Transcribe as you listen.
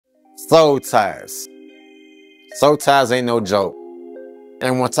Soul ties. Soul ties ain't no joke.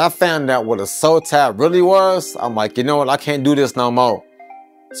 And once I found out what a soul tie really was, I'm like, you know what? I can't do this no more.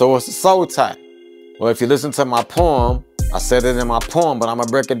 So what's a soul tie? Well, if you listen to my poem, I said it in my poem, but I'm gonna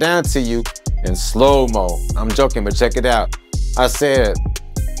break it down to you in slow-mo. I'm joking, but check it out. I said,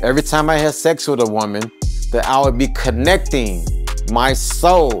 every time I had sex with a woman, that I would be connecting my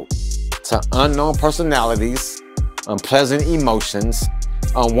soul to unknown personalities, unpleasant emotions,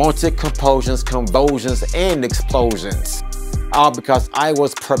 unwanted compulsions, convulsions, and explosions. All because I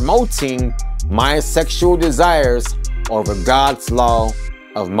was promoting my sexual desires over God's law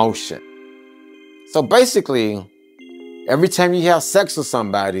of motion. So basically, every time you have sex with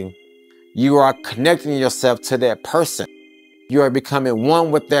somebody, you are connecting yourself to that person. You are becoming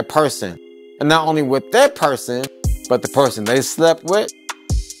one with that person. And not only with that person, but the person they slept with,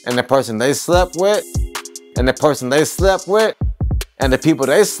 and the person they slept with, and the person they slept with, and the people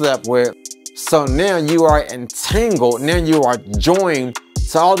they slept with. So now you are entangled, now you are joined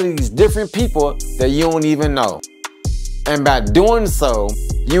to all of these different people that you don't even know. And by doing so,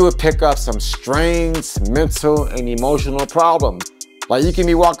 you would pick up some strange mental and emotional problems. Like you can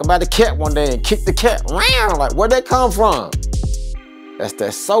be walking by the cat one day and kick the cat. Like, where'd that come from? That's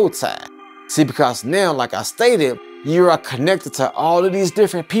that soul tie. See, because now, like I stated, you are connected to all of these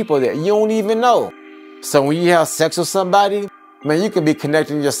different people that you don't even know. So when you have sex with somebody, man, you can be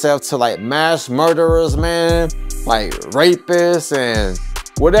connecting yourself to like mass murderers, man, like rapists and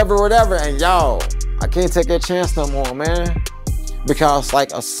whatever. And y'all, I can't take that chance no more, man. Because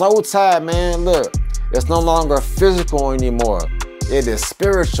like a soul tie, man, look, it's no longer physical anymore. It is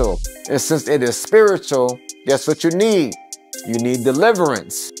spiritual. And since it is spiritual, guess what you need? You need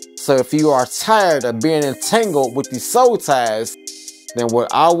deliverance. So if you are tired of being entangled with these soul ties, then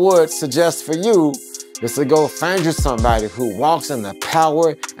what I would suggest for you is to go find you somebody who walks in the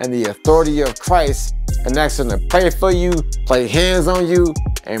power and the authority of Christ and ask them to pray for you, lay hands on you,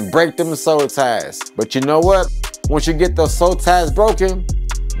 and break them soul ties. But you know what? Once you get those soul ties broken,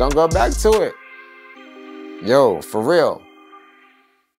 don't go back to it. Yo, for real.